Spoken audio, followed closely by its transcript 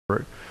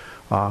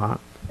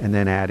and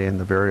then add in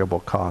the variable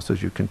costs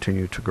as you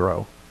continue to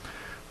grow.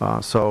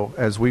 So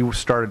as we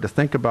started to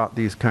think about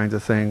these kinds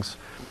of things,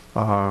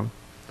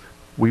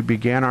 we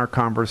began our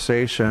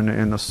conversation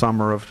in the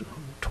summer of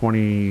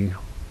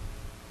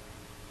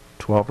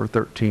 2012 or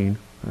 13.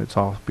 It's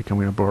all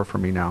becoming a blur for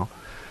me now.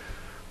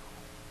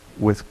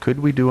 With, could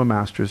we do a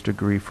master's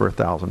degree for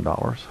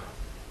 $1,000?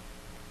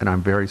 And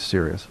I'm very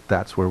serious.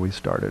 That's where we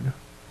started.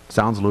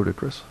 Sounds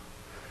ludicrous,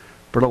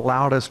 but it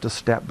allowed us to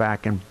step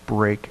back and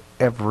break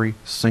every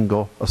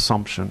single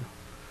assumption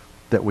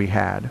that we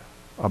had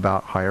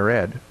about higher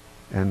ed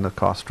and the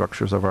cost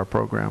structures of our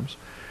programs,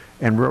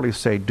 and really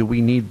say, do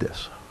we need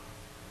this?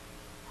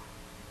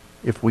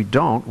 If we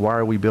don't, why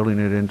are we building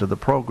it into the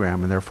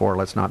program? And therefore,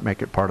 let's not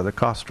make it part of the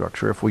cost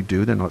structure. If we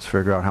do, then let's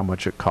figure out how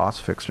much it costs,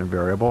 fixed and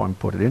variable, and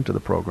put it into the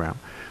program.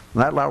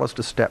 And that allowed us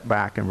to step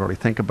back and really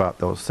think about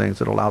those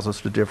things. It allows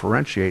us to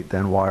differentiate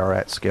then why our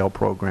at-scale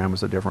program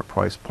is a different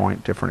price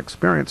point, different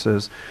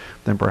experiences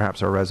than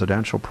perhaps our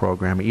residential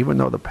program, even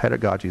though the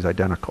pedagogy is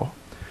identical.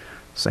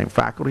 Same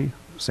faculty,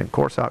 same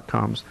course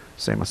outcomes,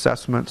 same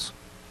assessments,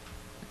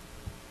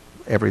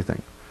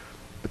 everything.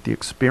 But the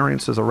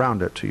experiences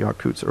around it, to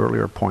Yakut's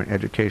earlier point,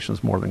 education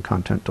is more than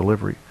content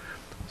delivery.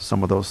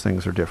 Some of those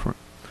things are different.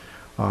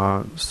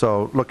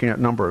 So looking at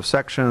number of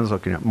sections,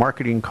 looking at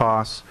marketing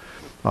costs.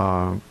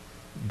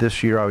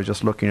 This year I was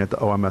just looking at the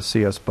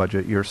OMSCS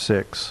budget, year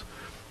 6.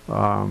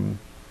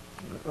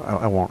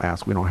 I won't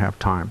ask, we don't have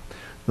time.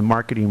 The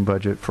marketing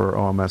budget for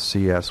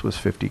OMSCS was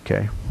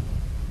 $50K.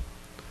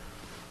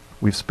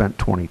 We've spent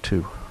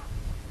 22.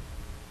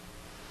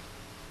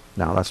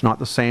 Now, that's not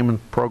the same in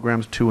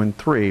programs 2 and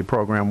 3.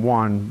 Program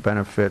 1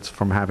 benefits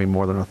from having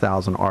more than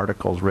 1,000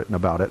 articles written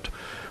about it,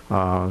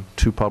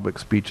 2 public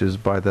speeches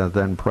by the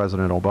then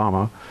President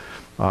Obama.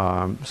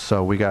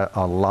 So we got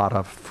a lot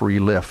of free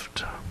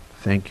lift,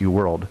 thank you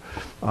world,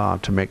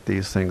 to make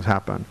these things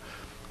happen.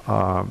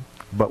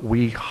 But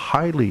we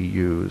highly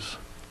use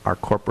our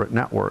corporate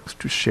networks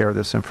to share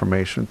this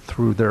information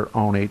through their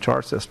own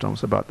HR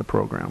systems about the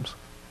programs.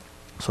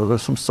 So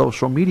there's some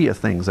social media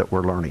things that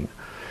we're learning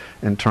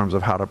in terms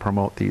of how to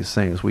promote these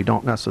things. We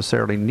don't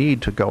necessarily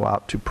need to go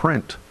out to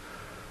print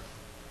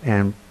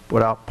and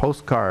put out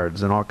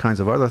postcards and all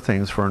kinds of other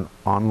things for an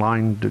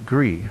online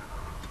degree.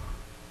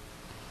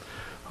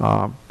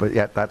 But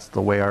yet that's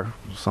the way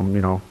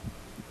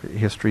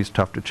history's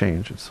tough to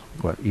change. It's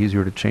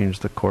easier to change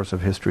the course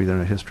of history than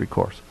a history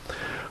course.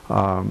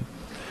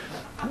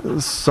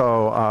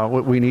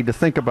 So we need to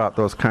think about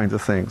those kinds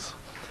of things.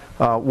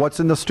 What's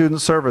in the student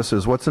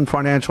services, what's in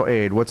financial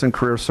aid, what's in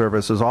career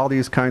services, all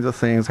these kinds of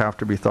things have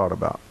to be thought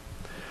about.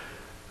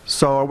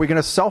 So are we going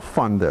to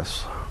self-fund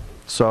this?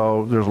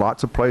 So there's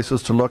lots of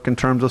places to look in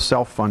terms of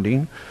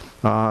self-funding.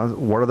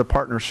 What are the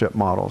partnership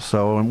models?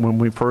 So when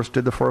we first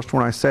did the first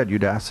one, I said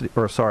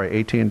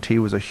AT&T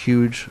was a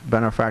huge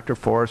benefactor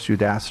for us.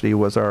 Udacity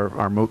was our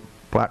MOOC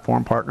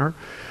platform partner.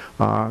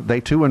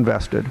 They too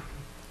invested,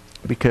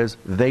 because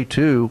they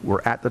too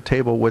were at the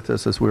table with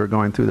us as we were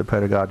going through the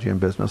pedagogy and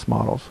business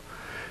models.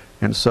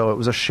 And so it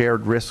was a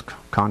shared risk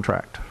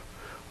contract.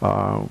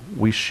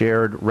 We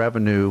shared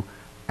revenue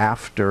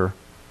after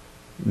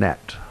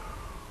net.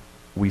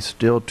 We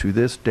still, to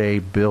this day,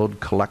 build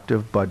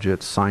collective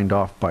budgets signed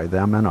off by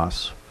them and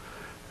us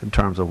in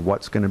terms of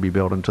what's going to be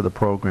built into the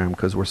program,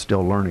 because we're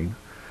still learning.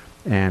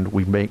 And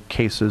we make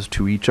cases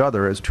to each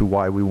other as to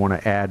why we want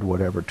to add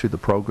whatever to the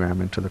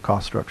program into the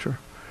cost structure.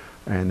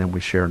 And then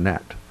we share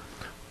net.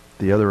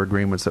 The other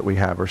agreements that we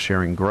have are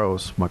sharing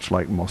gross, much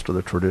like most of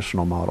the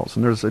traditional models.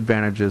 And there's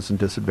advantages and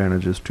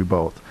disadvantages to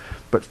both.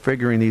 But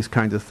figuring these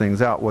kinds of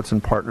things out, what's in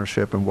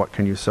partnership and what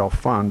can you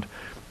self-fund,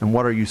 and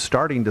what are you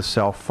starting to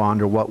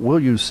self-fund, or what will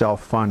you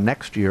self-fund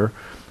next year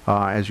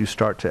as you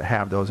start to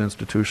have those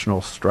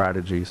institutional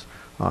strategies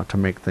to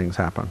make things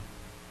happen.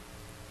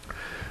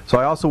 So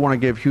I also want to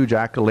give huge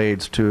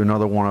accolades to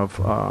another one of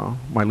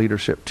my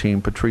leadership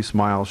team, Patrice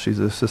Miles. She's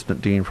the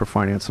Assistant Dean for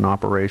Finance and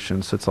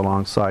Operations, sits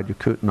alongside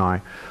Yakut and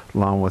I,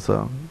 along with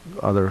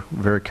other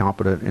very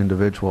competent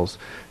individuals.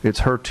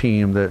 It's her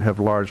team that have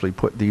largely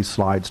put these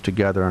slides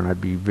together, and I'd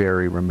be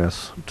very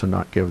remiss to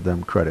not give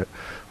them credit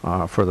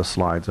for the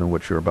slides in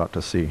which you're about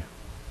to see.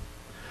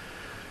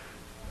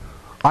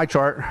 Eye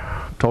chart.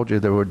 Told you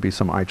there would be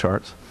some eye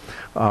charts.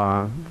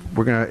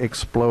 We're going to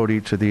explode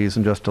each of these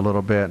in just a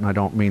little bit, and I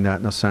don't mean that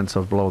in the sense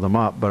of blow them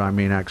up, but I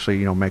mean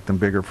actually, make them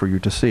bigger for you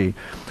to see.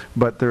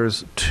 But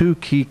there's 2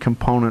 key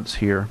components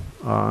here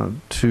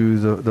to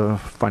the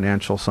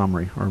financial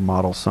summary or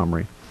model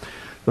summary.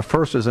 The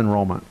first is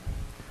enrollment.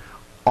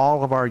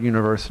 All of our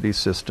university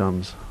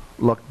systems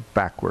look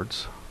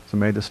backwards. So I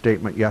made the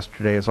statement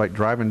yesterday, it's like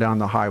driving down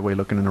the highway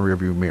looking in the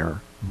rearview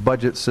mirror.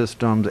 Budget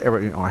systems,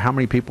 how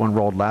many people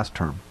enrolled last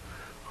term?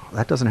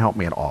 That doesn't help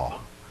me at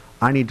all.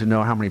 I need to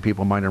know how many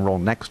people might enroll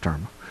next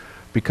term,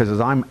 because as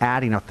I'm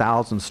adding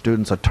 1,000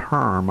 students a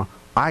term,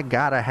 I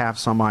gotta have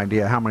some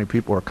idea how many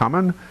people are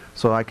coming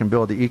so I can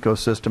build the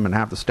ecosystem and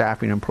have the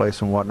staffing in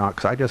place and whatnot,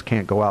 because I just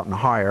can't go out and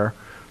hire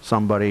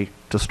somebody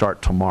to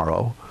start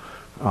tomorrow.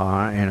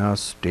 in a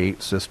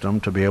state system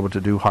to be able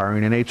to do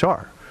hiring in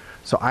HR.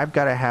 So I've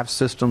got to have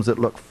systems that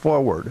look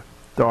forward.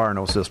 There are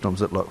no systems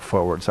that look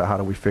forward, so how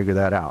do we figure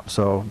that out?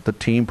 So the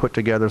team put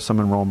together some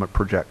enrollment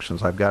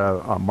projections. I've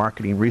got a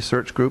marketing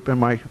research group in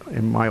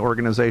my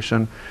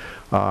organization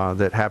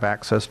that have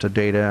access to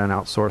data and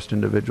outsourced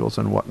individuals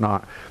and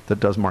whatnot that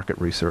does market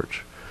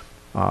research.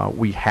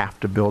 We have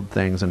to build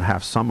things and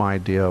have some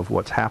idea of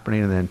what's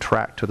happening and then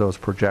track to those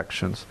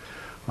projections.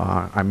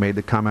 I made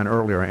the comment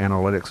earlier,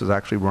 analytics is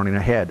actually running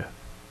ahead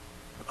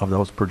of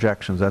those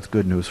projections. That's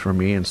good news for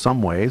me in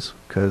some ways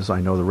because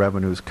I know the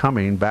revenue is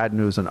coming. Bad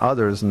news in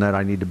others, and that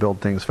I need to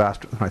build things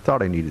faster than I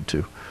thought I needed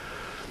to.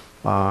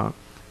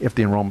 If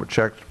the enrollment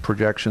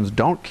projections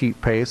don't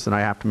keep pace, then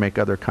I have to make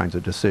other kinds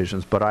of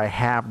decisions. But I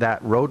have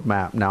that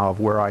roadmap now of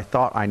where I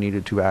thought I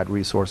needed to add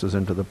resources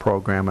into the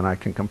program, and I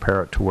can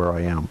compare it to where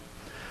I am.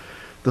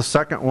 The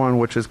second one,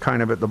 which is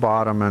kind of at the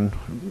bottom, and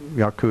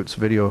Yakut's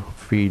video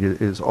feed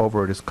is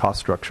over it, is cost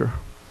structure.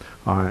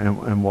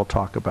 And we'll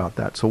talk about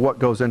that. So what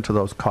goes into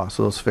those costs,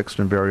 those fixed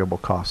and variable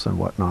costs and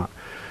whatnot.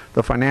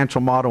 The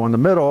financial model in the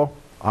middle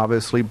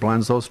obviously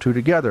blends those two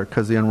together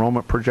because the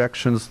enrollment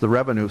projections the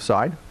revenue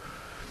side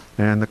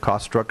and the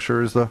cost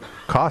structure is the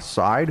cost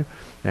side,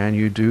 and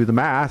you do the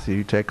math.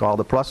 You take all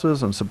the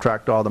pluses and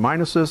subtract all the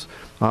minuses,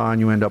 and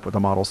you end up with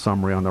a model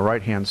summary on the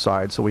right hand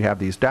side. So we have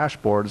these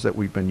dashboards that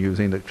we've been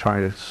using that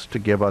try to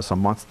give us a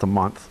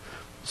month-to-month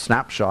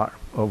snapshot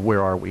of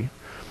where are we.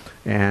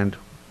 And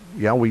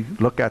yeah, we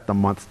look at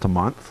them month to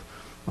month.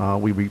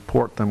 We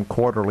report them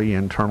quarterly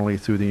internally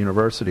through the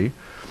university.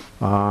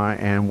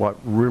 And what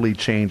really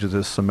changes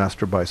is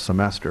semester by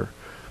semester.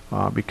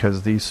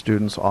 Because these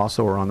students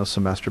also are on the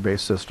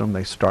semester-based system.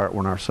 They start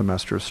when our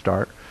semesters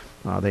start.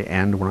 They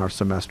end when our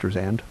semesters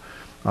end.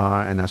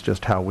 And that's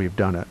just how we've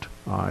done it.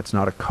 It's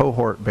not a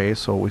cohort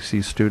base, so we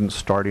see students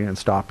starting and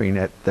stopping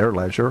at their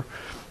leisure,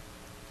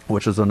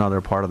 which is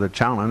another part of the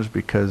challenge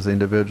because the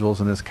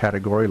individuals in this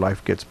category,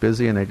 life gets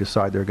busy and they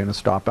decide they're going to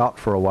stop out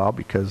for a while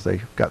because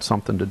they've got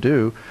something to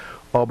do.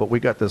 Oh, but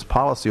we got this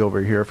policy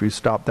over here. If you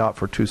stopped out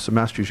for 2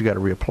 semesters, you got to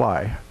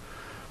reapply.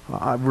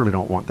 I really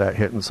don't want that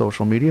hitting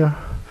social media.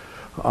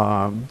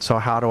 So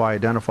how do I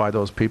identify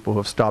those people who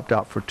have stopped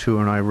out for 2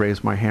 and I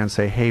raise my hand and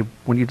say, hey,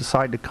 when you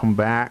decide to come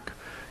back,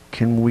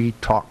 can we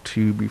talk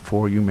to you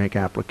before you make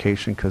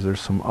application because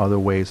there's some other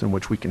ways in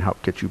which we can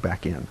help get you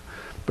back in.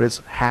 But it's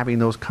having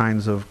those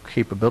kinds of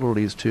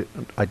capabilities to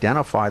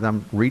identify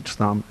them, reach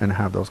them, and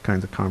have those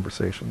kinds of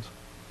conversations.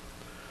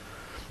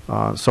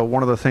 So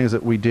one of the things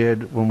that we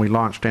did when we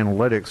launched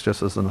analytics,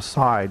 just as an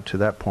aside to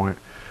that point,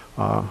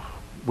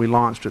 we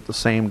launched at the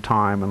same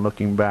time, and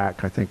looking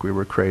back, I think we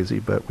were crazy,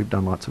 but we've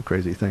done lots of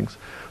crazy things.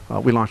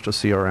 We launched a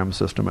CRM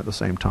system at the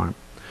same time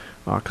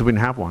because we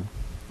didn't have one.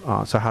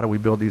 So how do we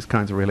build these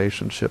kinds of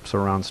relationships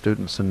around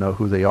students and know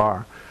who they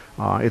are?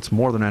 It's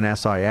more than an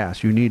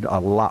SIS. You need a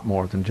lot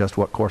more than just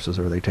what courses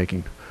are they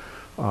taking.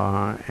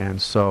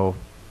 And so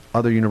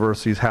other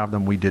universities have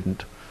them, we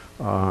didn't.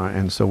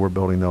 And so we're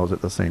building those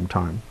at the same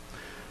time.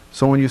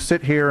 So when you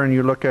sit here and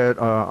you look at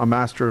a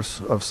Master's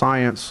of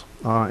Science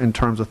in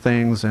terms of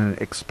things and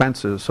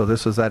expenses, so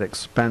this is that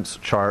expense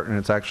chart, and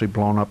it's actually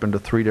blown up into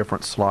 3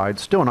 different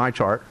slides, still an eye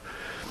chart.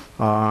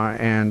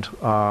 And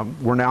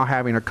we're now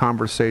having a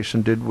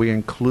conversation, did we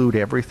include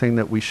everything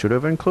that we should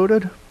have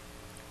included?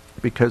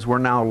 Because we're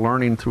now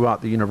learning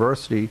throughout the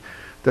university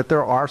that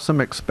there are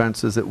some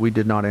expenses that we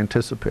did not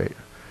anticipate.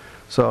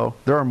 So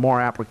there are more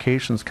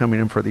applications coming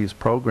in for these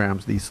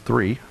programs, these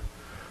 3,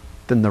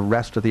 than the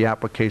rest of the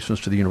applications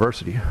to the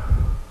university.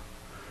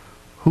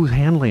 Who's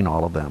handling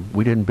all of them?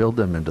 We didn't build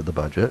them into the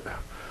budget.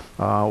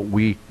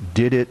 We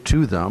did it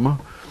to them.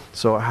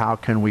 So how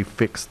can we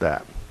fix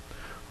that?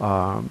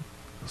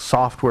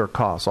 Software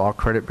costs. All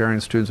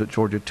credit-bearing students at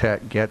Georgia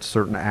Tech get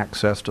certain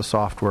access to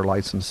software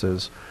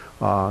licenses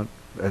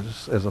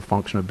as a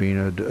function of being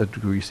a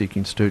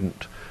degree-seeking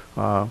student.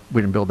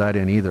 We didn't build that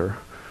in either,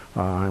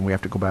 and we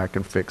have to go back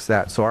and fix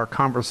that. So our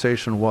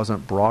conversation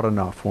wasn't broad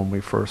enough when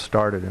we first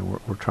started, and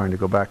we're trying to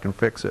go back and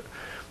fix it.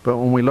 But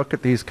when we look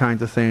at these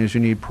kinds of things, you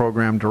need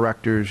program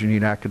directors, you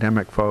need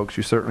academic folks,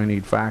 you certainly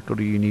need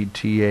faculty, you need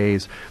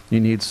TAs,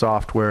 you need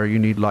software, you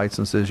need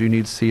licenses, you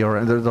need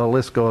CRM. The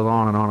list goes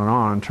on and on and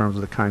on in terms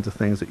of the kinds of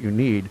things that you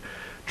need.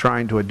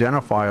 Trying to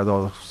identify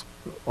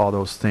all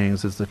those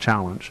things is the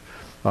challenge.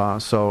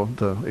 So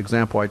the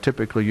example I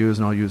typically use,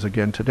 and I'll use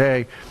again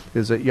today,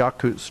 is that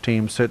Yakut's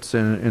team sits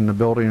in the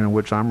building in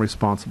which I'm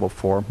responsible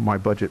for. My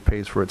budget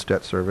pays for its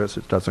debt service.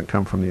 It doesn't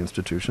come from the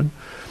institution.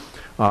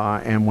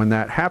 And when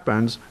that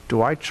happens,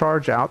 do I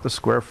charge out the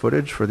square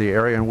footage for the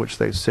area in which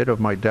they sit of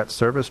my debt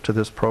service to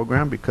this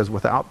program? Because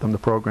without them, the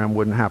program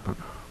wouldn't happen.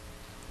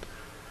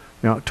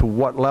 Now, to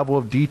what level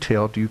of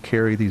detail do you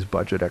carry these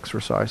budget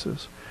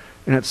exercises?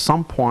 And at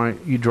some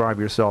point, you drive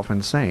yourself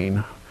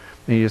insane.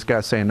 And you just got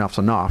to say enough's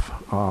enough.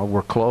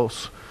 We're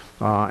close,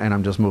 and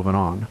I'm just moving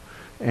on.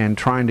 And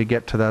trying to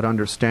get to that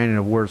understanding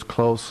of where's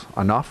close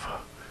enough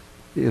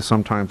is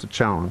sometimes a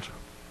challenge.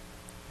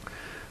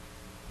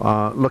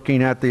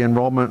 Looking at the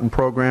enrollment and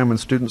program and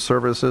student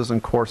services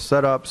and course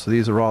setups,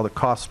 these are all the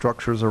cost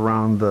structures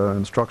around the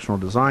instructional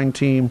design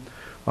team.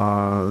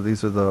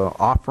 These are the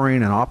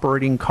offering and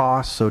operating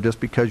costs. So just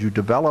because you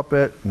develop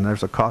it, and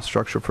there's a cost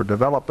structure for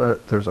develop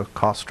it, there's a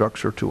cost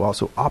structure to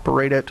also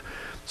operate it.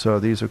 So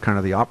these are kind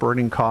of the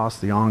operating costs,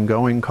 the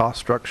ongoing cost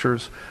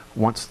structures.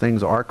 Once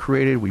things are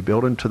created, we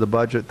build into the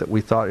budget that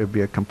we thought it would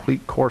be a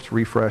complete course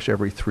refresh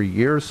every 3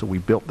 years. So we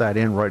built that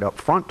in right up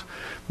front,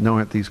 knowing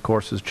that these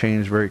courses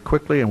change very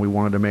quickly, and we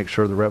wanted to make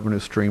sure the revenue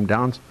stream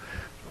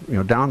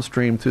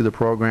downstream through the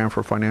program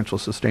for financial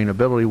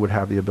sustainability would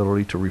have the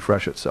ability to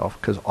refresh itself,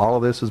 because all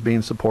of this is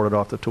being supported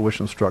off the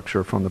tuition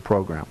structure from the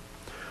program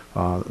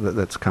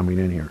that's coming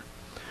in here.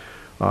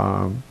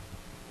 And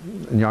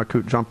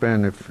Yakut, jump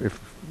in if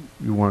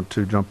you want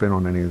to jump in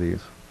on any of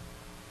these.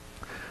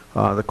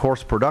 The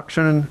course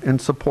production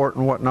and support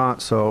and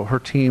whatnot, so her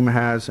team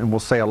has, and we'll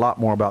say a lot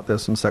more about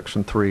this in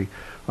section 3,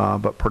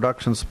 but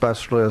production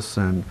specialists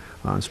and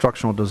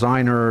instructional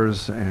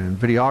designers and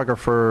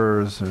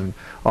videographers and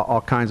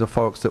all kinds of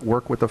folks that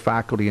work with the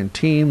faculty and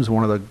teams.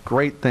 One of the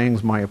great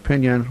things, my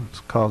opinion,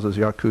 causes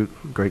Yakut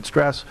great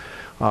stress,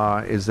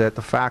 is that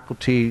the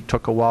faculty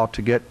took a while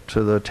to get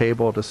to the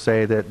table to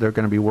say that they're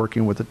going to be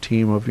working with a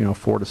team of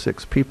 4 to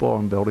 6 people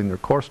and building their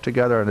course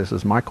together, and this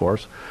is my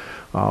course.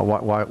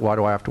 Why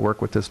do I have to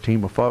work with this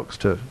team of folks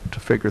to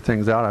figure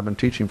things out? I've been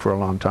teaching for a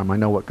long time. I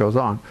know what goes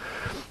on.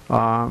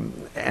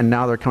 And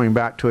now they're coming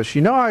back to us.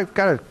 I've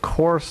got a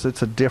course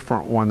that's a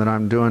different one that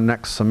I'm doing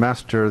next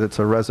semester that's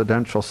a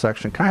residential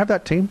section. Can I have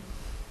that team?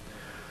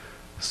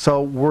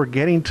 So we're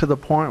getting to the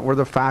point where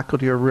the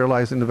faculty are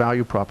realizing the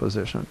value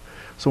proposition.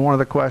 So one of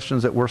the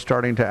questions that we're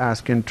starting to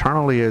ask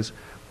internally is,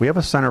 we have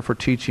a Center for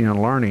Teaching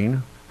and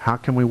Learning. How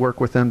can we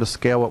work with them to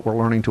scale what we're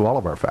learning to all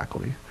of our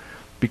faculty?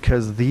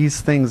 Because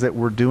these things that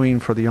we're doing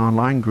for the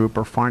online group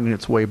are finding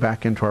its way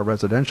back into our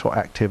residential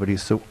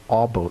activities, so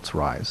all boats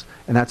rise.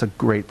 And that's a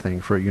great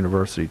thing for a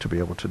university to be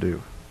able to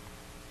do.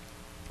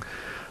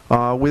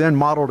 We then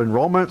modeled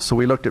enrollment, so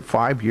we looked at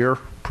 5-year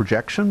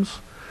projections.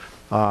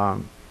 A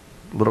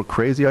little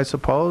crazy, I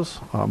suppose.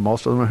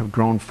 Most of them have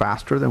grown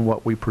faster than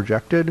what we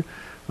projected.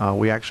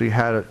 We actually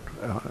had,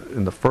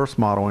 in the first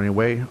model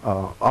anyway,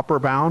 upper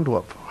bound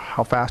of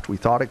how fast we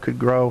thought it could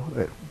grow,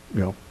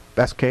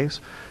 best case.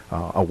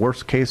 A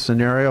worst case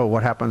scenario,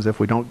 what happens if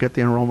we don't get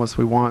the enrollments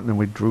we want, and then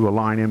we drew a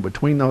line in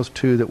between those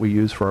two that we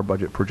use for our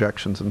budget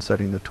projections and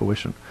setting the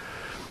tuition.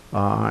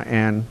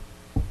 And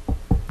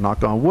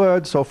knock on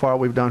wood, so far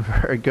we've done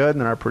very good,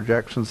 and our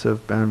projections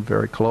have been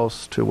very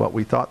close to what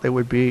we thought they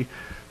would be.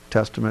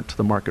 Testament to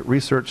the market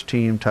research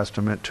team,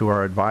 testament to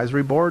our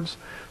advisory boards.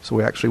 So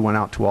we actually went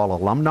out to all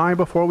alumni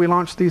before we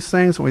launched these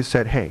things, and we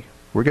said, hey,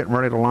 we're getting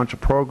ready to launch a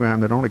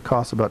program that only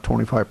costs about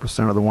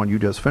 25% of the one you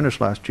just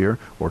finished last year,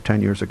 or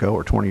 10 years ago,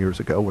 or 20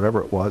 years ago,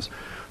 whatever it was.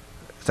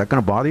 Is that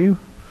going to bother you?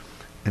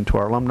 And to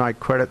our alumni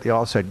credit, they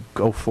all said,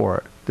 go for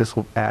it. This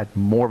will add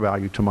more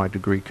value to my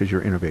degree because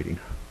you're innovating.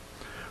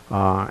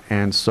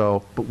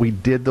 But we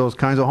did those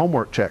kinds of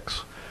homework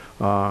checks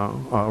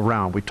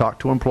around. We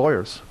talked to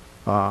employers.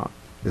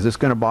 Is this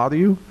going to bother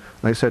you?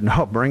 And they said,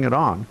 no, bring it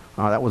on.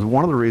 That was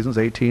one of the reasons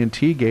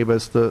AT&T gave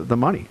us the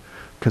money,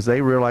 because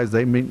they realized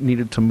they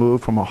needed to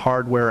move from a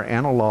hardware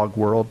analog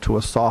world to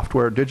a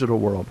software digital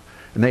world.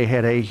 And they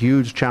had a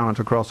huge challenge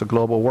across the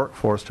global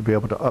workforce to be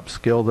able to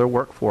upskill their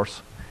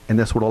workforce. And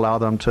this would allow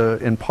them to,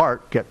 in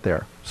part, get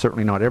there.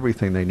 Certainly not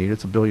everything they need.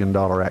 It's a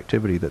billion-dollar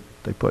activity that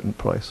they put in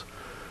place.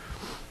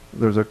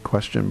 There's a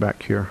question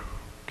back here,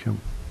 Kim.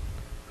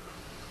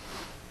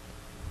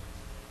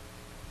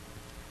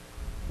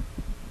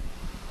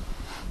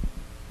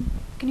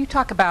 Can you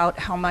talk about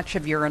how much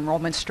of your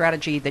enrollment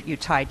strategy that you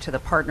tied to the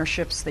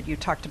partnerships that you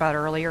talked about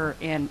earlier,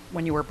 and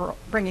when you were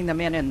bringing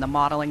them in the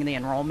modeling and the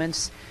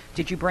enrollments,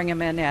 did you bring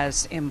them in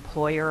as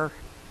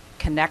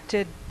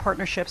employer-connected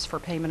partnerships for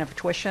payment of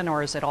tuition,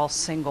 or is it all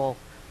single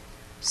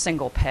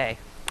pay?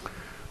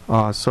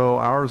 So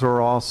ours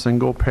are all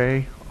single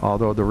pay,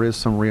 although there is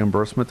some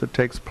reimbursement that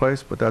takes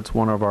place, but that's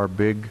one of our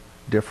big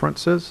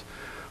differences.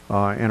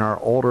 In our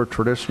older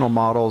traditional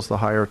models, the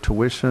higher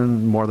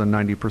tuition, more than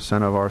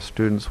 90% of our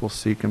students will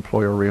seek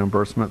employer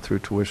reimbursement through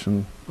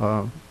tuition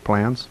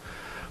plans.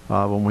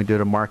 When we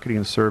did a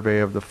marketing survey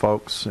of the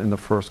folks in the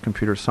first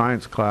computer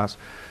science class,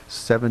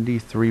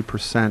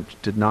 73%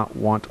 did not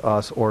want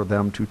us or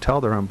them to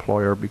tell their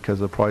employer because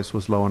the price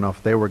was low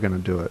enough they were going to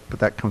do it. But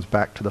that comes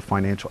back to the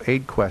financial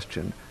aid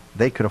question.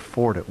 They could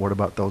afford it. What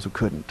about those who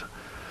couldn't?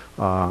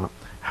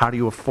 How do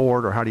you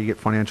afford, or how do you get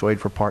financial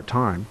aid for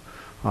part-time?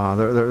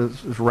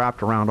 It's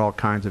wrapped around all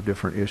kinds of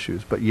different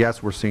issues. But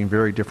yes, we're seeing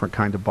very different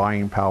kinds of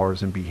buying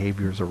powers and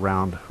behaviors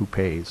around who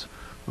pays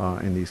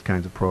in these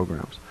kinds of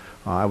programs.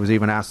 I was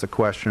even asked the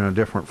question in a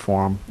different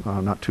forum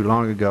not too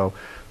long ago.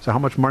 So how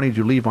much money did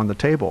you leave on the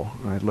table?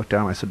 And I looked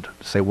down and I said,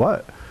 say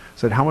what? I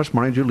said, how much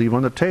money did you leave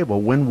on the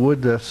table? When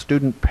would the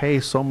student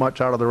pay so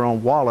much out of their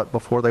own wallet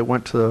before they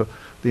went to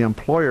the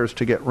employers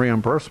to get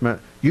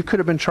reimbursement? You could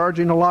have been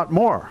charging a lot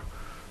more.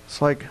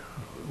 It's like,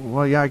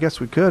 well, yeah, I guess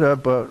we could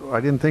have, but I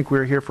didn't think we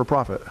were here for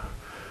profit.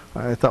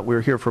 I thought we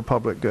were here for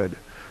public good.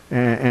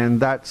 And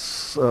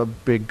that's a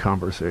big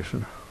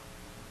conversation.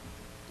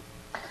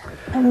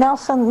 And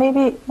Nelson,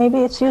 maybe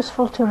it's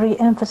useful to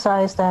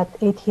re-emphasize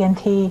that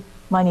AT&T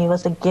money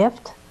was a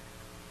gift,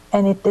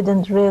 and it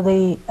didn't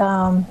really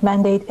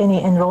mandate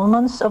any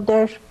enrollments of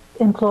their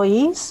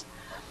employees.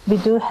 We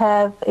do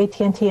have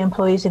AT&T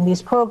employees in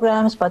these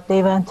programs, but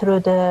they went through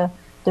the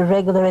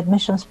regular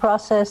admissions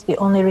process. The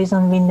only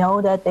reason we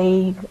know that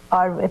they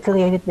are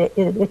affiliated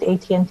with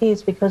AT&T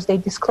is because they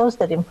disclosed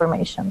that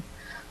information.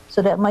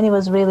 So that money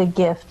was really a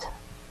gift.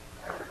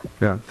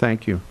 Yeah,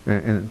 thank you.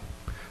 And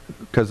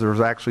because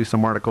there's actually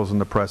some articles in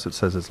the press that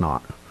says it's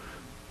not,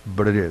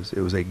 but it is.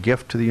 It was a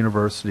gift to the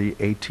university.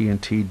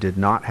 AT&T did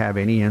not have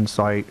any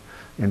insight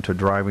into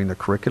driving the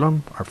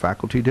curriculum. Our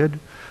faculty did.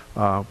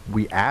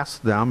 We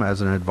asked them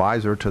as an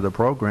advisor to the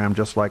program,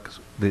 just like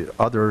the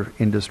other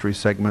industry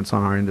segments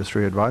on our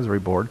industry advisory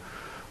board,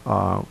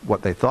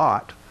 what they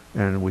thought,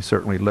 and we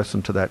certainly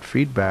listened to that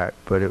feedback,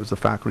 but it was the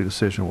faculty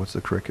decision what's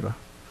the curricula,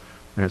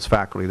 and it's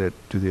faculty that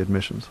do the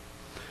admissions.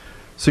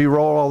 So you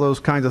roll all those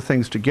kinds of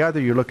things together,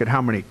 you look at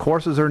how many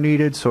courses are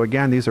needed. So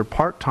again, these are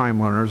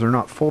part-time learners, they're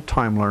not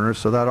full-time learners,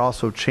 so that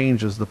also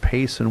changes the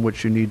pace in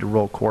which you need to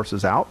roll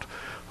courses out.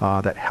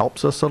 That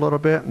helps us a little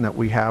bit, and that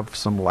we have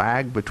some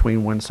lag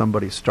between when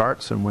somebody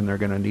starts and when they're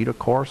going to need a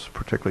course,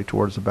 particularly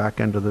towards the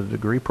back end of the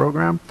degree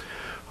program.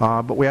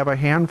 But we have a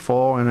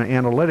handful in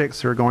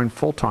analytics that are going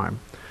full-time.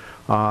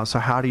 So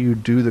how do you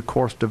do the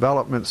course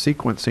development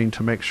sequencing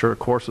to make sure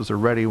courses are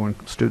ready when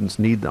students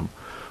need them?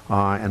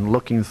 And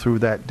looking through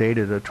that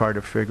data to try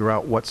to figure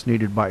out what's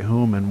needed by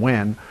whom and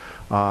when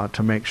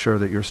to make sure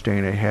that you're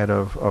staying ahead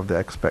of the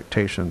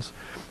expectations.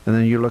 And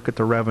then you look at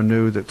the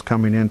revenue that's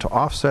coming in to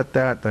offset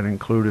that. That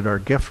included our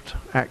gift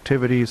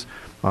activities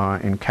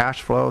and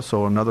cash flow.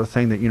 So another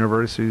thing that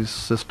universities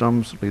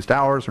systems, at least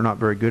ours, are not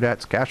very good at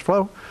is cash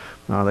flow.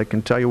 They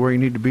can tell you where you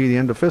need to be at the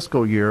end of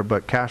fiscal year,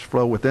 but cash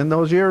flow within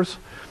those years,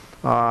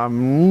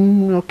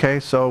 okay,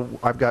 so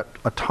I've got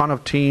a ton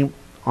of team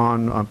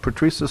on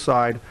Patrice's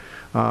side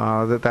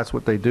that's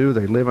what they do.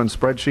 They live on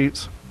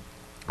spreadsheets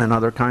and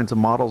other kinds of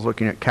models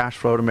looking at cash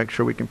flow to make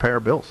sure we can pay our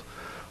bills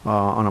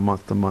on a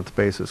month-to-month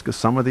basis, because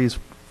some of these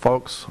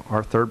folks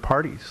are third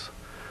parties.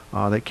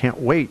 They can't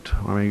wait.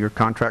 I mean, your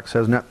contract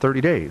says net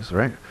 30 days,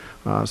 right?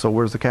 So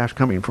where's the cash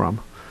coming from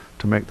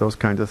to make those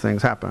kinds of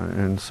things happen?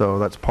 And so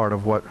that's part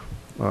of what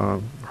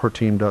her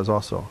team does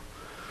also.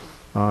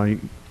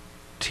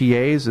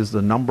 TAs is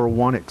the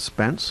 #1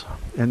 expense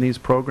in these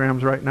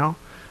programs right now.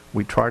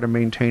 We try to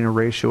maintain a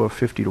ratio of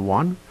 50 to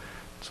 1.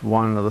 It's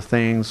one of the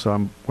things, so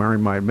I'm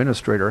wearing my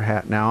administrator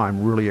hat now.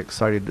 I'm really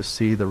excited to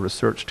see the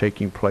research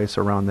taking place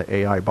around the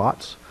AI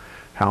bots.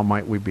 How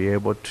might we be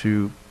able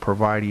to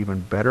provide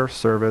even better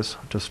service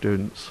to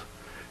students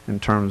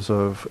in terms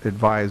of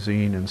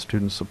advising and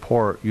student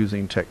support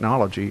using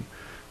technology,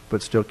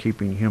 but still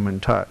keeping human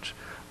touch.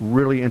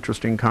 Really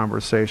interesting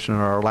conversation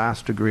at our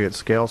last Degree at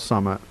Scale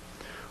Summit.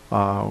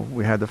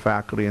 We had the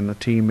faculty and the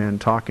team in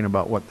talking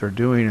about what they're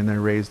doing, and they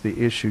raised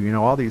the issue, you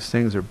know, all these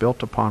things are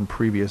built upon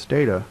previous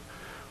data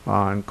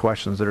and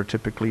questions that are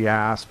typically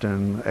asked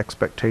and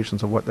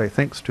expectations of what they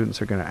think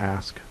students are going to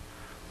ask.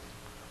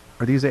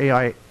 Are these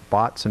AI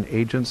bots and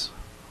agents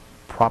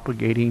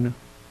propagating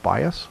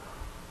bias?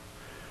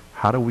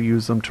 How do we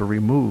use them to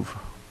remove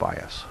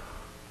bias?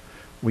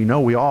 We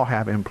know we all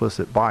have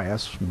implicit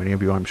bias. Many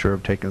of you, I'm sure,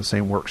 have taken the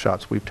same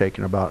workshops we've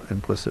taken about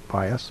implicit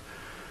bias.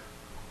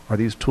 Are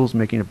these tools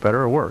making it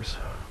better or worse?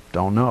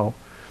 Don't know.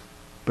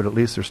 But at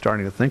least they're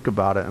starting to think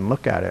about it and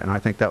look at it. And I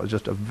think that was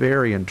just a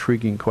very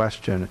intriguing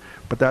question.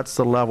 But that's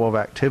the level of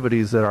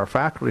activities that our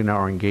faculty now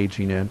are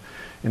engaging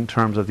in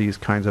terms of these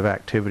kinds of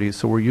activities.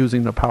 So we're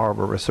using the power of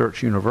a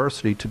research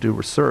university to do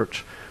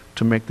research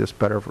to make this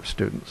better for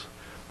students.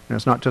 And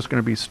it's not just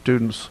going to be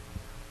students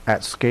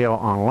at scale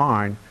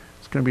online.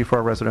 It's going to be for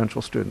our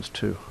residential students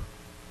too.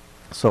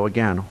 So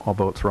again, all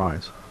boats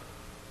rise.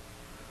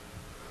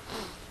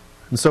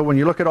 And so when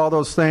you look at all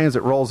those things,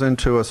 it rolls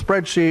into a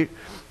spreadsheet,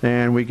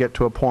 and we get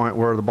to a point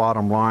where the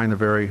bottom line, the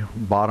very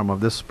bottom of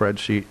this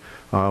spreadsheet,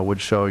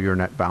 would show your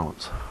net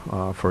balance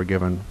for a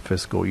given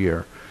fiscal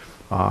year.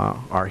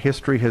 Our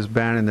history has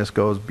been, and this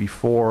goes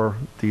before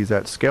these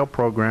at scale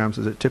programs,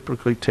 is it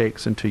typically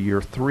takes into year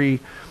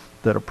 3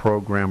 that a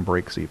program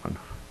breaks even.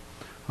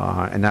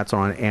 And that's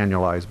on an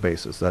annualized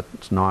basis.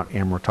 That's not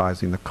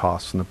amortizing the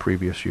costs in the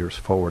previous years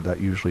forward.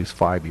 That usually is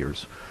 5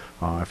 years,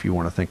 if you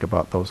want to think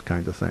about those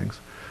kinds of things.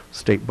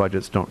 State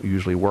budgets don't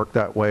usually work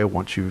that way.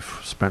 Once you've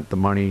spent the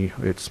money,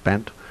 it's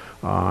spent.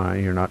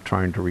 You're not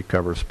trying to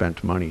recover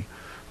spent money.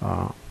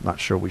 Not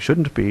sure we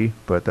shouldn't be,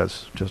 but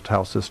that's just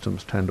how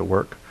systems tend to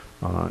work,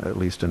 at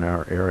least in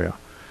our area.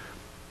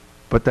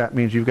 But that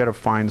means you've got to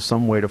find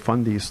some way to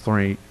fund these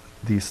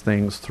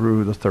things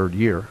through the 3rd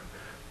year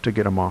to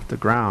get them off the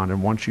ground.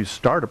 And once you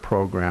start a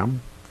program,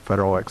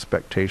 federal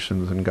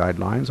expectations and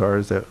guidelines are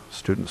is that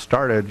students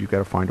started, you've got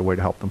to find a way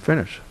to help them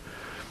finish.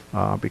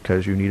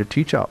 Because you need a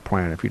teach-out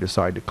plan if you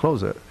decide to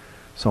close it.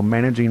 So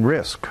managing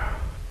risk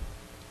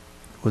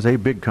was a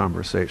big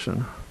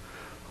conversation.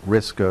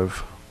 Risk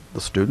of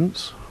the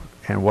students,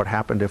 And what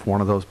happened if one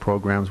of those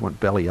programs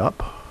went belly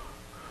up?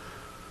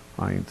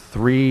 I mean,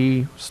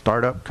 3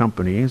 startup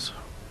companies,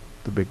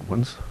 the big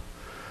ones.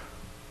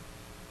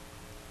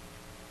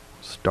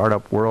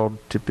 Startup world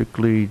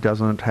typically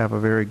doesn't have a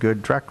very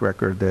good track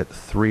record that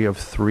 3 of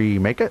 3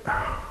 make it.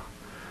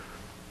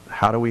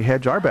 How do we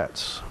hedge our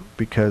bets?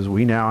 Because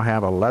we now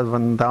have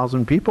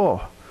 11,000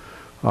 people,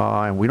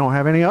 and we don't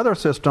have any other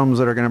systems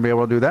that are going to be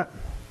able to do that.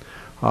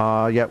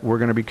 Yet we're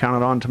going to be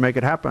counted on to make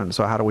it happen.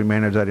 So how do we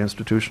manage that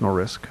institutional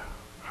risk?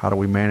 How do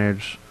we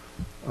manage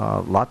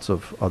lots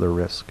of other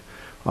risk?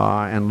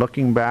 And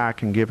looking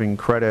back and giving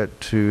credit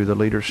to the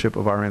leadership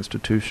of our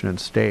institution and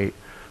state,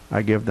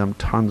 I give them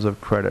tons of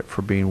credit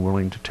for being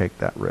willing to take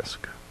that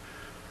risk.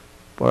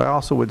 But I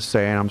also would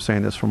say, and I'm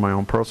saying this from my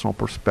own personal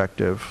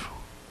perspective,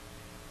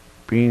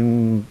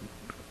 being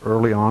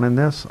early on in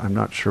this, I'm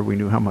not sure we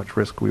knew how much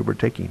risk we were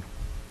taking.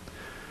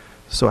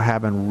 So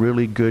having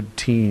really good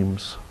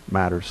teams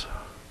matters.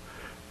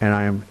 And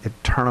I am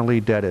eternally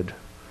indebted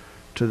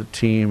to the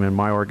team in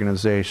my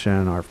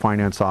organization, our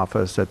finance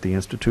office at the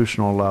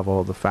institutional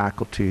level, the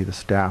faculty, the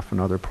staff, and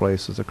other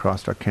places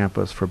across our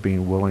campus for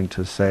being willing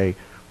to say,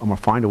 I'm going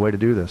to find a way to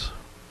do this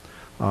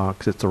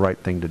because it's the right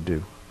thing to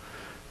do.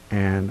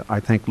 And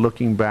I think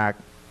looking back,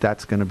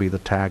 that's going to be the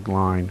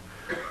tagline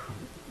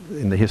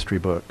in the history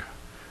book,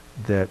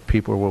 that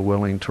people were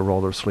willing to roll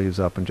their sleeves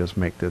up and just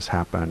make this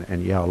happen.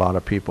 And yeah, a lot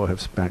of people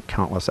have spent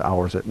countless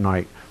hours at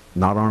night,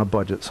 not on a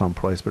budget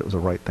someplace, but it was the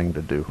right thing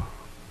to do.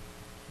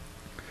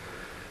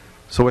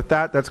 So with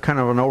that, that's kind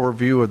of an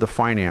overview of the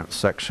finance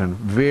section.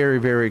 Very,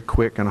 very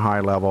quick and high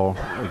level.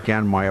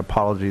 Again, my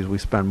apologies, we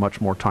spend much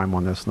more time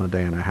on this than a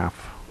day and a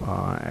half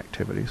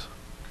activities.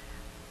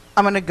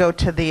 I'm going to go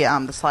to the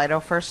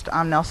Slido first,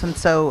 Nelson.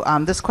 So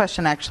this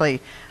question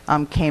actually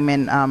came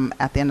in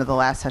at the end of the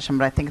last session,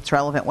 but I think it's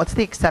relevant. What's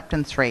the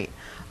acceptance rate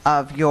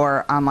of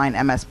your online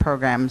MS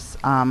programs,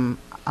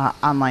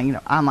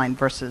 online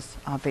versus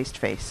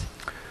face-to-face?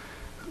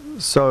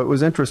 So it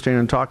was interesting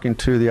in talking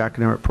to the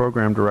academic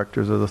program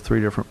directors of the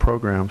 3 different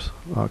programs.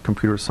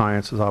 Computer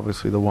science is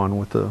obviously the one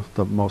with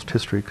the most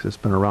history because it's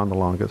been around the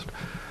longest.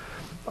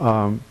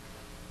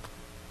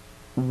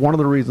 One of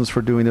the reasons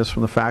for doing this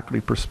from the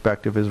faculty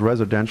perspective is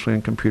residentially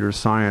in computer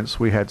science,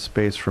 we had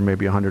space for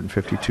maybe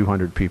 150,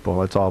 200 people.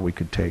 That's all we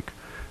could take.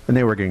 And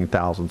they were getting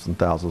thousands and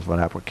thousands of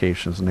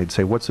applications. And they'd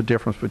say, what's the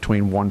difference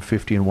between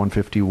 150 and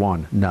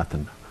 151?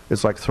 Nothing.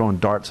 It's like throwing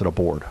darts at a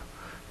board.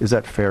 Is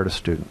that fair to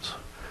students?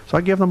 So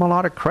I give them a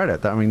lot of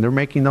credit. I mean, they're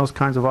making those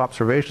kinds of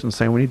observations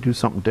saying we need to do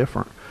something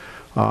different.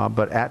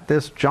 But at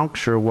this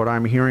juncture, what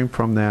I'm hearing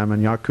from them,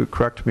 and Yakut,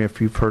 correct me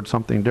if you've heard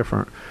something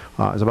different,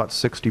 is about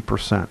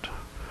 60%.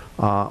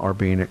 Are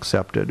being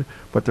accepted,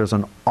 but there's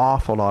an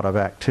awful lot of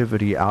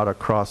activity out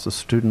across the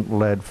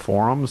student-led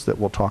forums that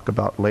we'll talk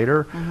about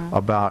later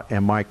about,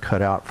 am I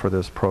cut out for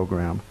this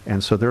program?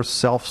 And so they're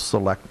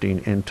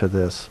self-selecting into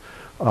this,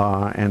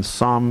 and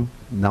some,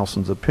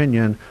 Nelson's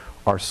opinion,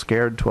 are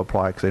scared to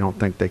apply because they don't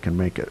think they can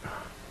make it.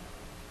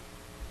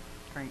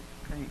 Great,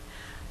 great.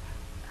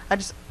 I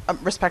just,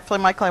 respectfully,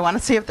 Michael, I want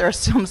to see if there are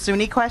some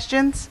SUNY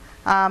questions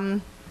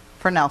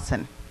for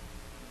Nelson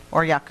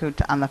or Yakut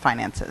on the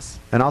finances.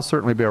 And I'll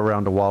certainly be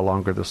around a while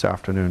longer this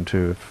afternoon,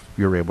 too, if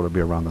you're able to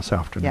be around this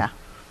afternoon. Yeah.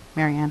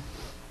 Marianne.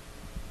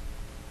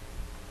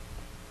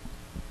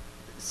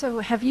 So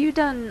have you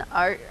done,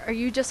 are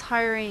you just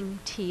hiring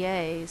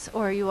TAs,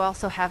 or are you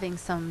also having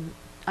some,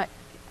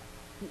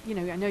 you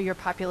know, I know your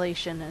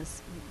population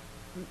is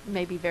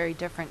maybe very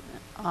different,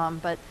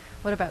 but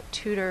what about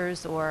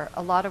tutors, or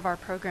a lot of our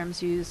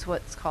programs use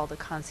what's called a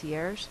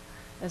concierge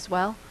as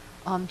well.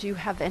 Do you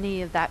have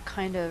any of that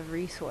kind of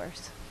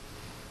resource?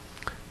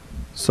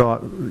 So,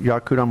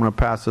 Yakut, I'm going to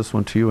pass this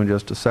one to you in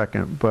just a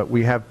second, but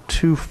we have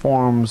 2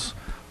 forms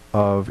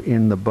of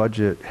in the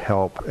budget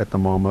help at the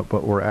moment,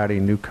 but we're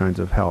adding new kinds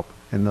of help.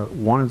 And the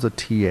one is a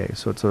TA,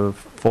 so it's a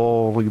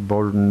fully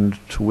burdened,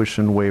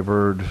 tuition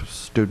waivered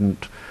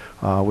student,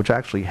 which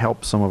actually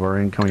helps some of our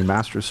incoming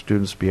master's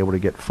students be able to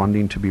get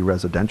funding to be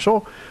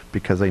residential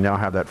because they now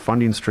have that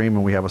funding stream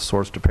and we have a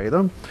source to pay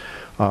them.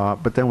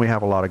 But then we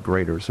have a lot of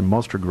graders, and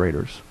most are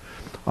graders.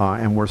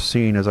 And we're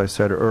seeing, as I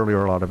said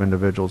earlier, a lot of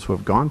individuals who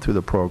have gone through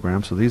the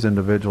program. So these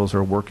individuals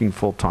are working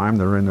full-time.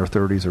 They're in their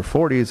 30s or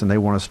 40s, and they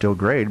want to still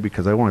grade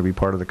because they want to be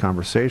part of the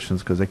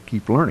conversations because they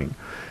keep learning.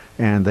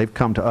 And they've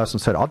come to us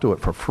and said, I'll do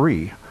it for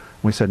free.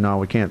 We said, no,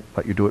 we can't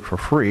let you do it for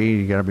free.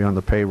 You got to be on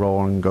the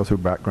payroll and go through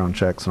background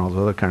checks and all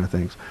those other kind of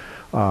things.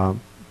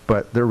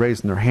 But they're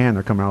raising their hand.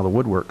 They're coming out of the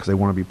woodwork because they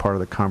want to be part of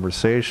the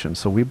conversation.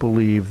 So we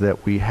believe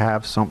that we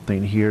have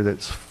something here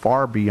that's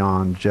far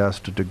beyond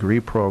just a degree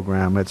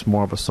program. It's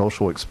more of a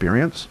social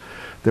experience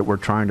that we're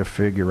trying to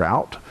figure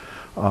out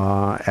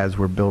as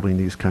we're building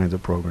these kinds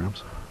of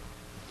programs.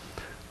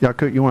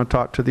 Yakut, you want to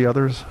talk to the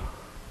others?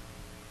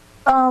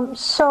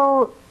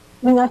 So,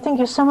 I mean, I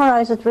think you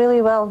summarized it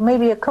really well.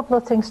 Maybe a couple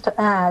of things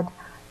to add.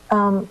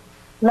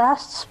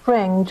 Last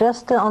spring,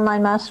 just the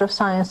Online Master of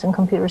Science and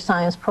Computer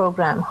Science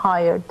program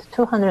hired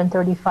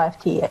 235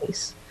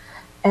 TAs.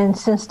 And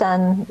since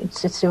then,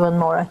 it's even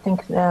more. I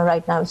think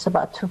right now it's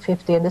about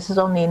 250, and this is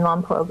only in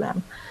one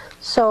program.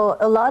 So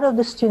a lot of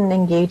the student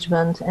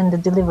engagement and the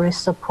delivery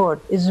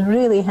support is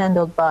really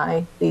handled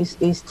by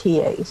these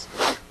TAs.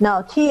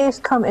 Now, TAs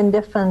come in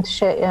different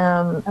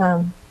shades.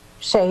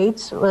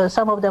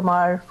 Some of them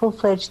are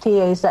full-fledged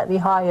TAs that we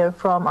hire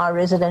from our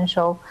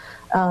residential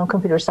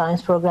computer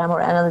science program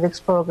or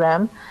analytics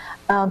program.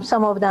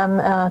 Some of them,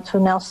 to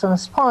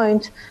Nelson's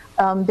point,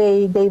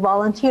 they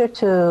volunteer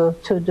to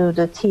do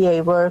the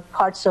TA work,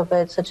 parts of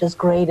it, such as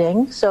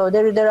grading. So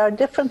there are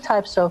different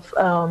types of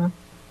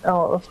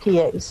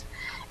TAs.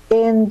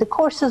 In the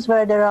courses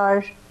where there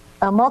are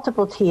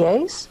multiple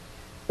TAs,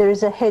 there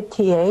is a head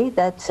TA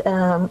that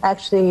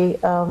actually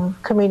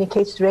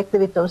communicates directly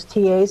with those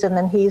TAs, and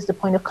then he is the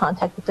point of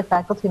contact with the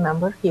faculty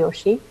member, he or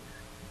she.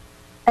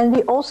 And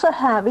we also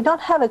we don't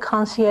have a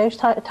concierge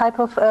type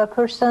of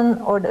person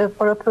or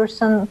a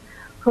person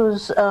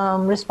who's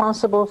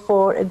responsible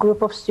for a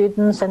group of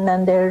students and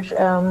then their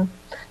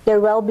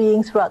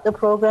well-being throughout the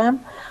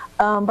program.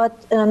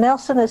 But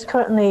Nelson is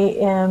currently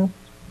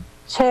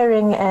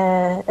chairing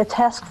a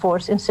task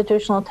force,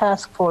 institutional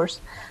task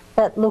force,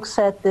 that looks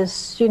at this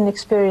student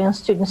experience,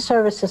 student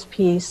services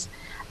piece.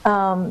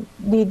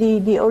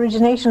 The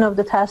origination of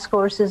the task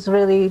force is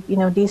really,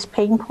 these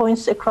pain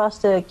points across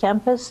the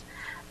campus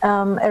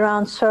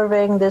around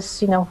serving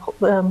this,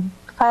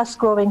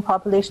 fast-growing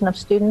population of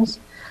students.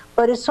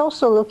 But it's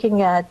also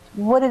looking at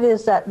what it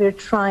is that we're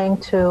trying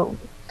to.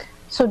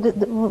 So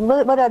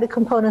what are the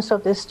components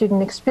of this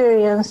student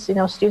experience?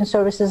 Student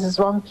services is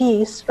one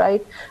piece,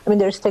 right? I mean,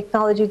 there's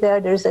technology there,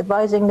 there's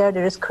advising there,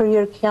 there's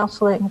career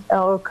counseling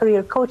or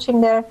career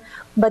coaching there,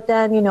 but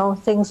then,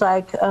 things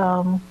like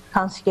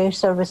concierge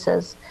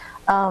services.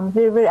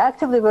 We're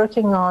actively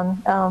working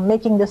on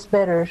making this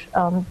better.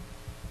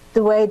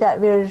 The way that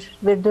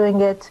we're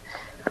doing it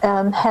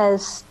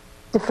has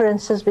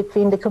differences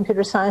between the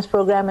computer science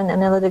program and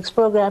analytics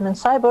program and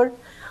cyber,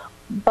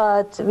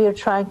 but we are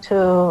trying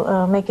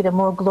to make it a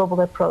more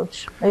global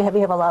approach. We have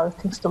a lot of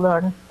things to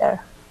learn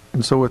there.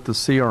 And so with the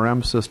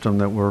CRM system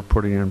that we're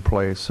putting in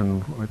place,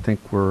 and I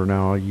think we're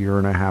now a year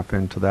and a half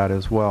into that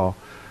as well,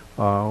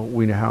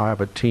 we now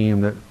have a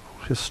team that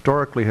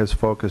historically has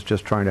focused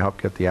just trying to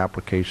help get the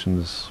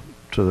applications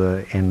to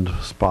the end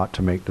spot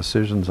to make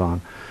decisions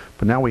on.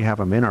 But now we have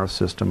them in our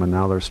system, and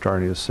now they're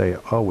starting to say,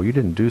 oh, well, you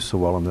didn't do so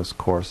well in this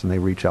course, and they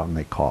reach out and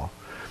they call.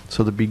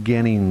 So the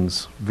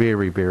beginnings,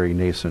 very, very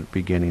nascent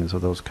beginnings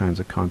of those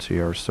kinds of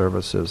concierge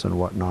services and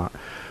whatnot.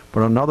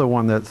 But another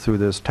one that through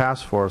this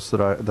task force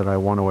that I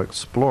want to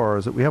explore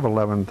is that we have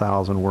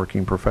 11,000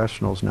 working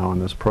professionals now in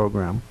this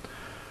program.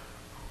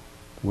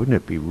 Wouldn't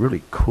it be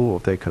really cool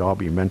if they could all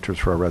be mentors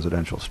for our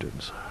residential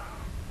students?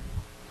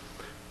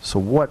 So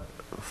what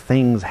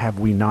things have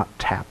we not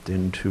tapped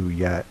into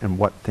yet, and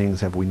what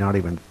things have we not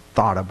even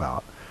thought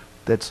about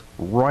that's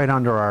right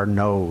under our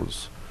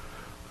nose?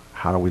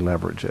 How do we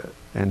leverage it?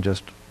 And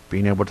just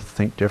being able to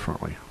think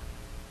differently.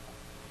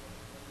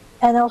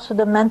 And also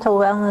the mental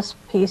wellness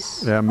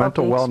piece. Yeah,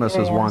 mental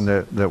wellness is one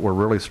that we're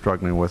really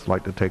struggling with. I'd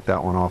like to take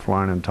that one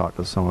offline and talk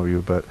to some of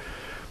you. But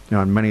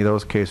in many of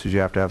those cases, you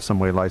have to have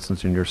somebody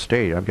licensed in your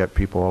state. I've got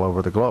people all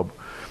over the globe.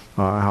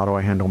 How do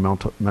I handle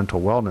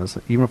mental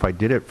wellness? Even if I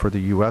did it for the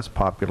U.S.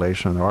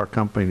 population, and there are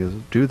companies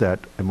that do that,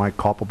 am I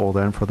culpable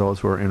then for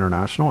those who are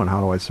international, and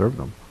how do I serve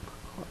them?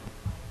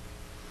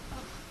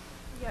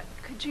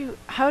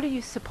 How do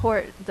you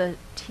support the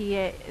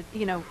TA?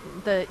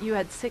 You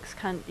had six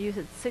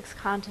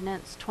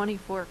continents,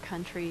 24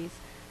 countries.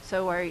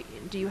 So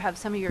do you have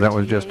some of your? That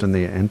was just in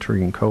the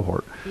entering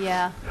cohort.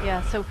 Yeah.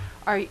 So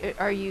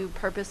are you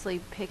purposely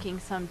picking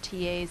some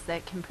TAs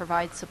that can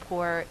provide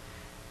support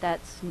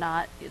that's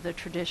not the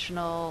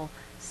traditional,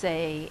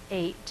 say,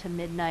 8 to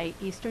midnight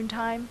Eastern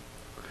time?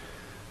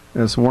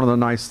 And so one of the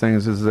nice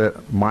things is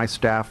that my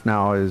staff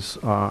now is,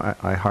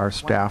 I hire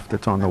staff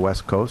that's on the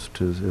West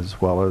Coast as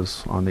well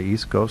as on the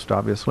East Coast,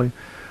 obviously.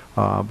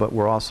 But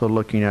we're also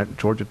looking at,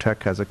 Georgia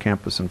Tech has a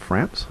campus in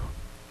France,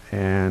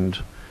 and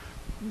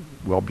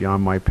well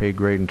beyond my pay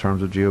grade in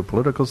terms of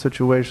geopolitical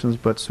situations,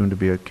 but soon to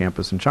be a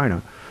campus in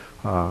China,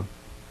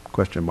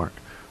 question mark.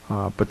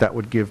 But that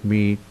would give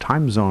me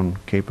time zone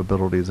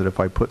capabilities that if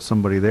I put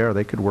somebody there,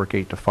 they could work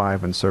 8 to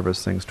 5 and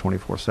service things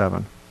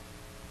 24/7.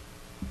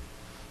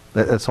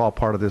 That's all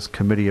part of this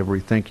committee of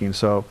rethinking.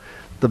 So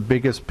the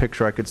biggest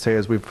picture I could say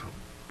is we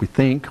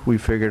think we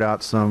figured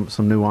out some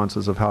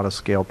nuances of how to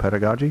scale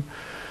pedagogy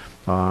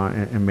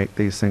and make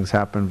these things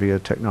happen via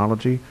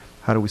technology.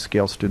 How do we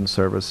scale student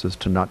services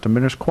to not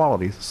diminish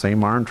quality,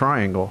 same iron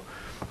triangle,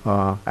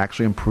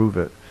 actually improve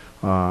it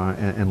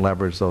and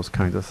leverage those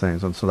kinds of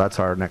things. And so that's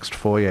our next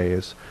foyer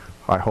is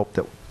I hope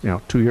that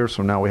 2 years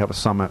from now we have a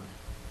summit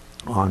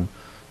on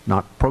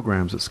not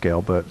programs at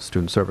scale, but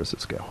student service at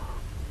scale.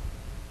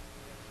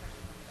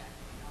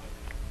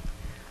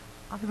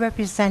 I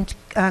represent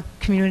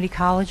community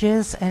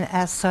colleges, and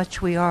as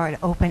such we are an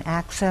open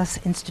access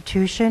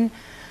institution.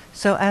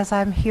 So as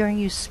I'm hearing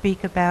you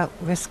speak about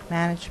risk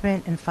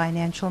management and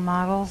financial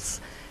models,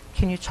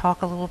 can you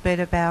talk a little bit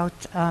about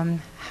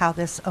how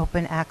this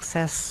open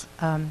access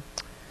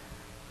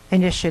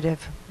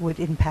initiative would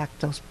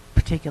impact those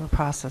particular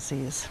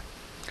processes?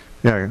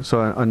 Yeah,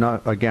 so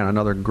again,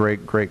 another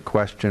great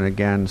question,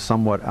 again,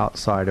 somewhat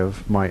outside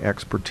of my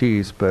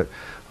expertise, but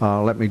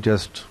let me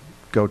just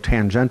go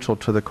tangential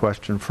to the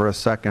question for a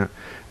second,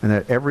 and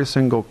that every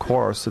single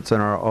course that's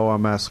in our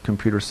OMS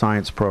computer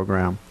science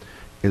program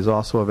is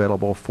also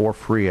available for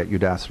free at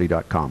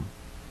udacity.com.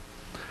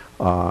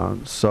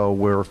 So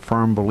we're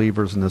firm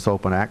believers in this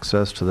open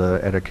access to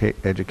the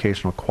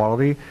educational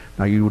quality.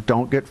 Now, you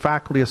don't get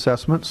faculty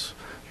assessments,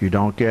 you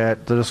don't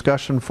get the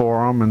discussion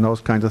forum and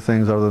those kinds of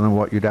things other than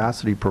what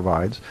Udacity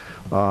provides.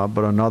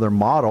 But another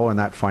model, and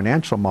that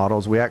financial model,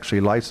 is we actually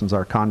license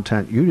our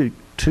content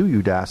to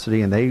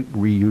Udacity, and they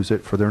reuse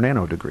it for their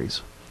nano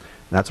degrees.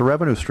 And that's a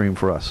revenue stream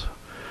for us.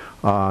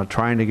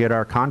 Trying to get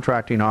our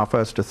contracting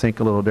office to think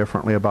a little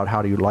differently about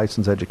how do you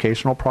license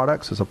educational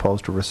products as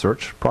opposed to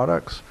research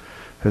products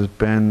has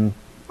been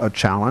a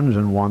challenge,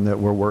 and one that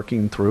we're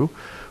working through.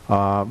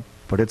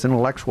 But it's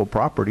intellectual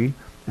property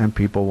and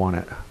people want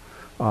it.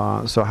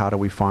 So how do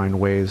we find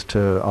ways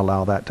to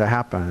allow that to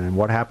happen? And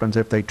what happens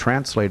if they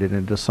translate it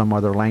into some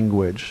other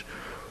language?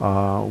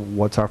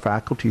 What's our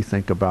faculty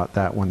think about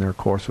that when their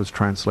course was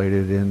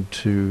translated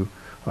into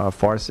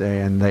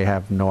Farsi and they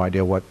have no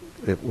idea what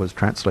it was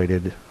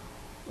translated,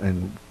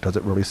 and does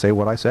it really say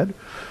what I said?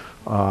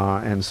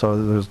 And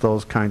so there's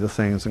those kinds of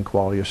things in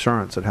quality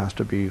assurance that has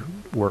to be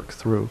worked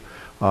through.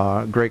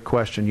 Great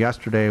question.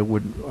 Yesterday,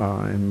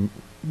 and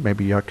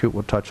maybe Yakut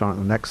will touch on it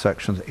in the next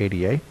section, is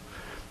ADA.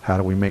 How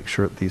do we make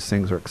sure that these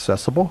things are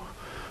accessible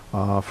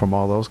from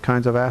all those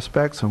kinds of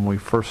aspects? And when we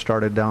first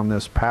started down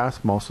this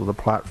path, most of the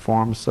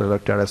platforms, they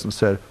looked at us and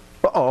said,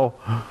 uh-oh.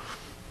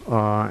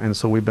 And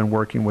so we've been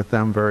working with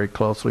them very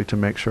closely to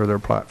make sure their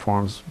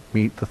platforms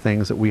meet the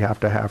things that we have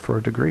to have for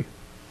a degree.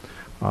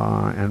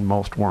 And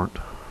most weren't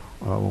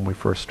when we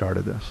first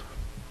started this.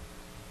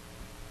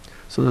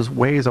 So there's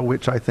ways in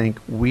which I think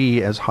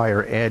we as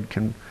higher ed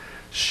can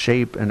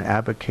shape and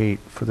advocate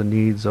for the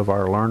needs of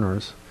our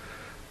learners,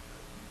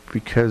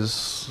 because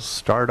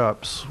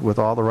startups with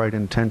all the right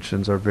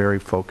intentions are very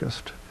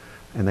focused,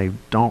 and they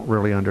don't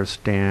really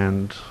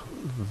understand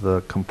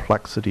the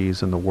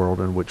complexities in the world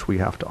in which we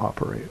have to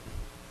operate.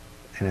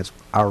 And it's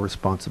our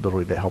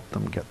responsibility to help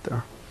them get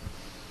there.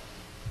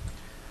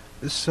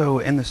 So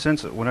in the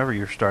sense that whenever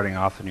you're starting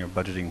off in your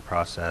budgeting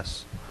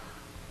process,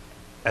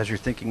 as you're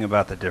thinking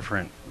about the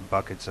different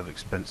buckets of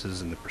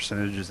expenses and the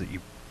percentages that you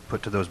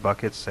put to those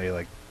buckets, say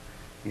like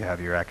you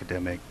have your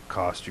academic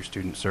cost, your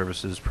student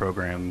services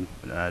program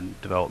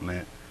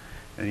development,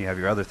 and you have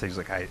your other things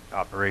like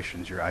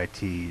operations, your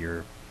IT,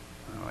 your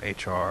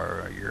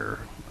HR, your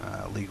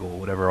legal,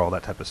 whatever, all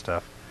that type of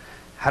stuff.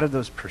 How did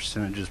those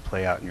percentages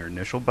play out in your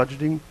initial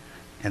budgeting,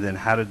 and then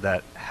how did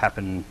that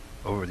happen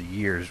over the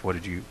years? What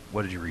did you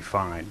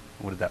refine?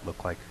 What did that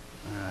look like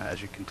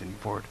as you continue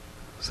forward?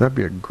 So that'd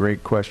be a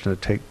great question to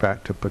take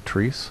back to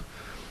Patrice.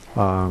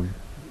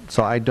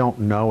 So I don't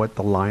know at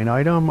the line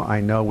item. I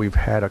know we've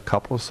had a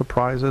couple of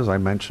surprises. I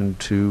mentioned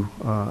two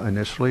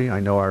initially.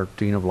 I know our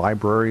Dean of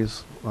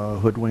Libraries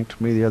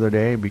hoodwinked me the other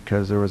day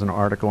because there was an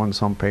article in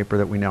some paper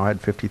that we now had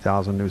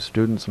 50,000 new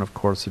students, and of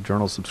course the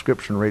journal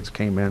subscription rates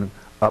came in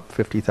up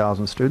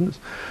 50,000 students.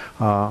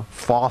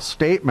 False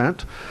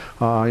statement.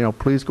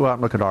 Please go out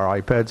and look at our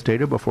iPads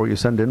data before you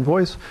send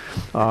invoice.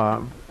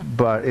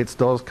 But it's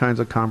those kinds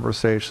of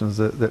conversations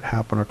that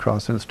happen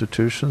across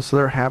institutions. So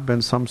there have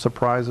been some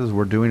surprises.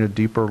 We're doing a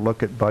deeper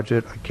look at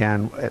budget.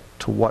 Again,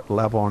 to what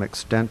level and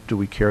extent do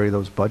we carry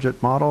those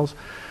budget models?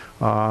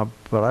 But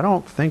I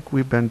don't think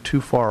we've been too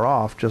far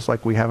off, just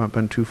like we haven't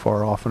been too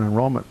far off in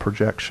enrollment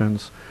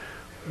projections,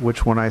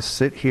 which when I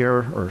sit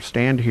here or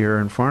stand here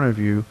in front of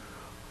you,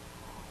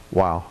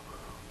 wow,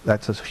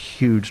 that's a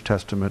huge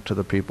testament to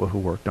the people who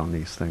worked on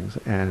these things.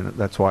 And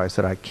that's why I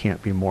said I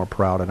can't be more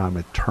proud, and I'm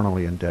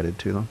eternally indebted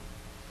to them.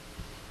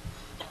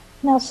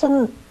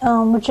 Nelson,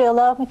 would you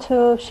allow me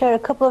to share a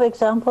couple of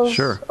examples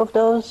of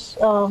those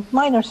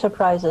minor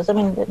surprises? I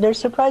mean, they're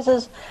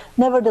surprises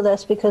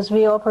nevertheless, because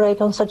we operate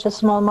on such a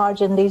small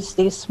margin.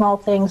 These small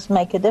things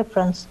make a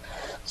difference.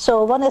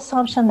 So one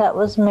assumption that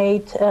was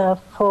made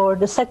for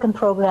the second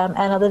program,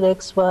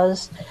 analytics,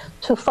 was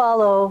to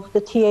follow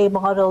the TA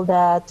model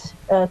that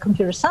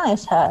computer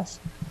science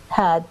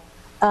had.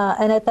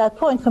 And at that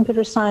point,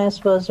 computer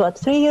science was,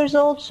 3 years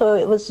old? So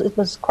it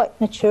was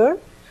quite mature.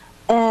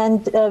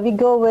 And we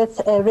go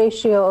with a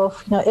ratio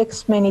of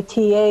X many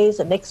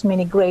TAs and X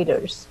many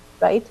graders,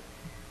 right?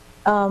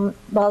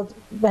 Well,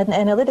 when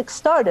analytics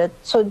started,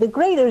 so the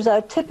graders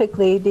are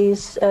typically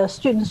these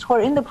students who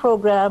are in the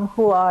program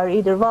who are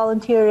either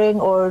volunteering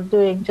or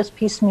doing just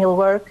piecemeal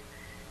work,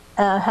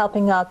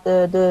 helping out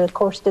the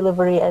course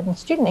delivery and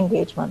student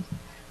engagement.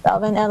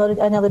 When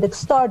analytics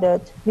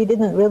started, we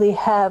didn't really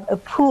have a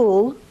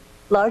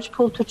large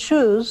pool to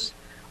choose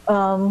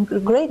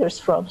graders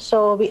from.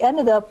 So we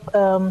ended up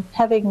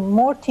having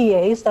more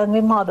TAs than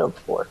we modeled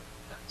for.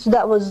 So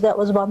that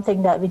was one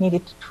thing that we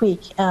needed to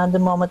tweak the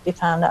moment we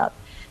found out.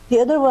 The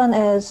other one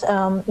is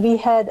we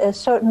had a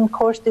certain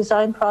course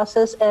design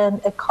process and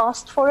a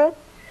cost for it.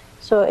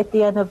 So at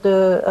the end of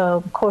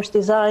the course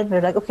design, we're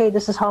like, okay,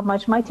 this is how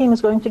much my team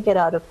is going to get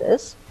out of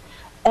this.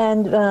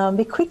 And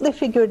we quickly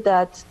figured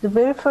that the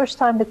very first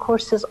time the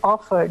course is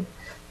offered,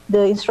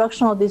 the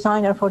instructional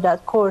designer for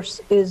that course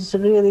is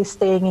really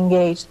staying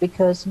engaged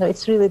because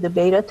it's really the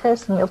beta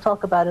test, and we'll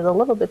talk about it a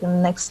little bit in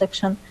the next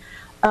section.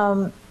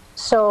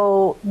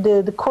 So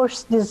the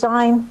course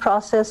design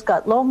process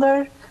got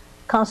longer.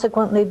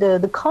 Consequently,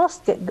 the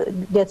cost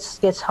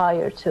gets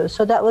higher too.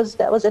 So that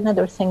was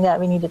another thing that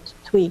we needed to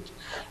tweak.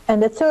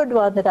 And the third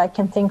one that I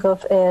can think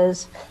of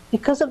is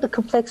because of the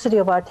complexity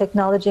of our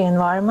technology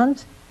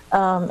environment.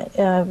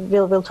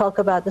 We'll talk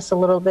about this a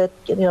little bit.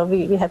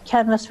 We have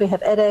Canvas, we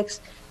have edX.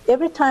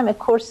 Every time a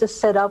course is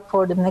set up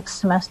for the next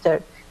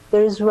semester,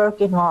 there is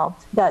work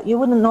involved that you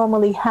wouldn't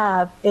normally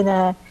have in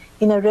a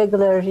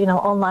regular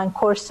online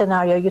course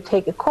scenario. You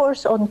take a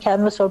course on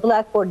Canvas or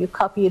Blackboard, you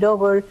copy it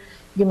over,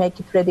 you make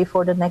it ready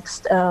for the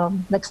next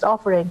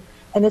offering,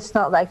 and it's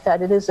not like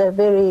that. It is a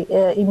very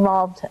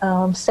involved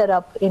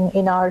setup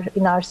in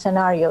our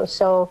scenario.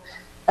 So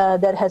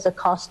that has a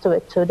cost to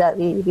it too that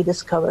we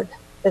discovered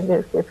and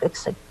we're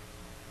fixing.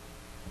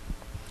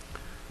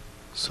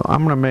 So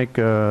I'm going to make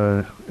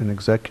an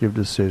executive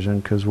decision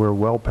because we're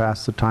well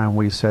past the time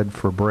we said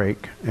for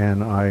break,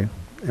 and I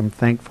am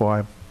thankful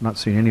I've not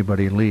seen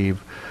anybody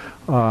leave.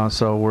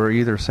 So we're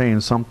either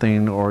saying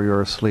something or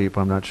you're asleep.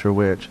 I'm not sure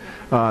which.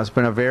 It's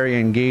been a very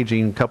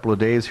engaging couple of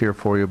days here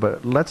for you,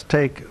 but let's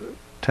take a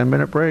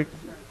 10-minute break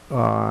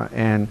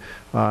and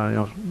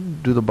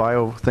do the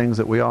bio things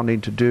that we all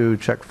need to do,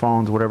 check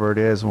phones, whatever it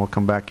is, and we'll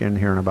come back in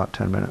here in about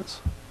 10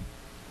 minutes.